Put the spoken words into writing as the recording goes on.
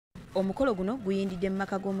Omukolo guno guyindidde mu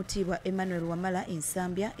maka g'Omutiibwa Emmanuel Wamala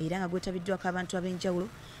ensambya era nga gwetabiddwako abantu ab'enjawulo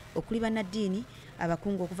okuli bannaddiini,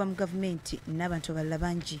 abakungu okuva mu gavumenti n'abantu abalala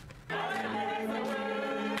bangi.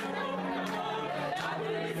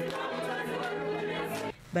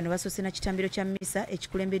 Bano basoose na kitambiro kya mmisa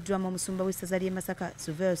ekikulembeddwamu omusumba w'essaza ly'e Masaka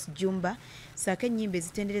Sylvanus Jumba ssaako ennyimba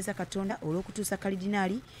ezitendereza Katonda olw'okutuusa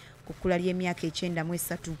Kalidinaali ku kkula ly'emyaka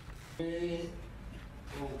 93.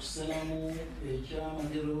 Okusalamu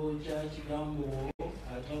ekyamagero kya kigambo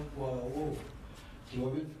ataggwaawo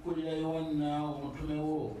kiwabikkulira Yoanna omutume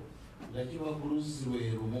wo nga kiba ku luzzi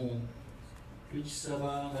lwe lumu.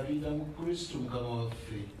 Tukisaba nga tuyita mu Kristo Mukama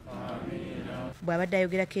waffe. Amiina. Bw'abadde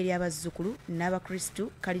ayogerako eri abazzukulu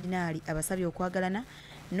n'abakristu, Kalidinaali abasabye okwagalana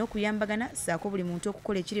n'okuyambagana ssaako buli muntu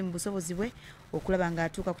okukola ekiri mu busobozi bwe okulaba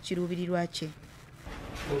ng'atuuka ku kiruubirirwa kye.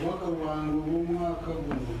 Obubaka bwange obw'omwaka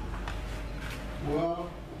guno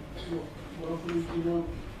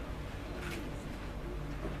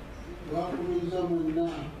bwakubiriza mwenna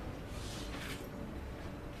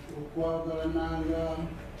okwagalananga,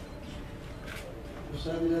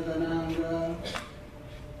 okusabiragananga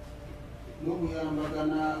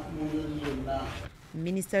n'okuyambagana mu ngeri zonna.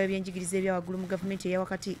 Minisita w'ebyenjigiriza ebya waggulu mu gavumenti eya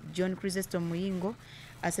wakati John Chrysostom Muyingo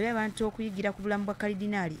asabye abantu okuyigira ku bulamu bwa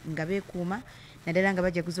Kalidinaali nga beekuuma naddala nga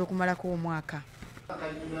bajaguza okumalako omwaka.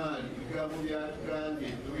 Kalidinaali bigambo byatugambye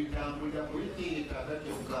tubitambulira kuliteeka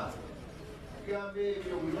kyokka. Bigambo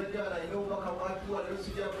ebyo buli bakyala alina obubaka bwatuwa naye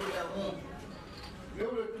sijja kuddamu. Naye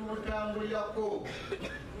bwe tumutambulirako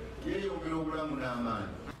yeeyongera obulamu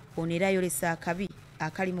n'amaanyi. Ono era ayolesa akabi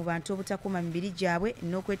akali mu bantu obutakuuma mibiri gyabwe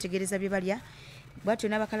n'okwetegereza bye balya, bw'atyo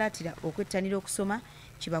n'abakalaatira okwettanira okusoma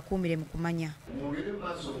kibakuumire mu kumanya. Mwogere mu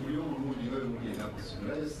maaso muli omulungi nga bwe mugenda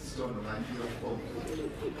kusoma. Stono manjiro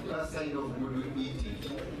last sign of good eating.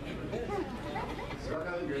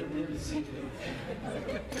 Sibagambye n'ebisiike.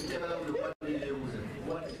 Njagala buli kwatira ebuuze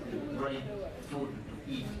what is the right food to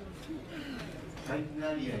eat.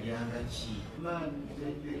 Kalidinaali yalyanga ki? Man,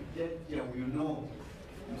 jjajja you know,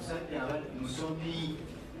 musajja abadde musomi.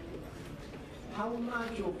 How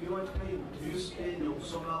much of your time do you spend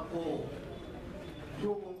okusomako?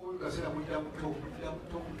 Gyobwongo bikaseera kudda buto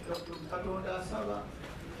Katonda asaba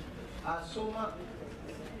asoma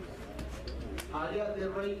alya the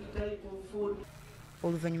right type of food.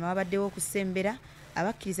 Oluvannyuma wabaddewo okusembera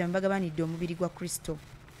abakkiriza mwe bagabanidde omubiri gwa Kristo.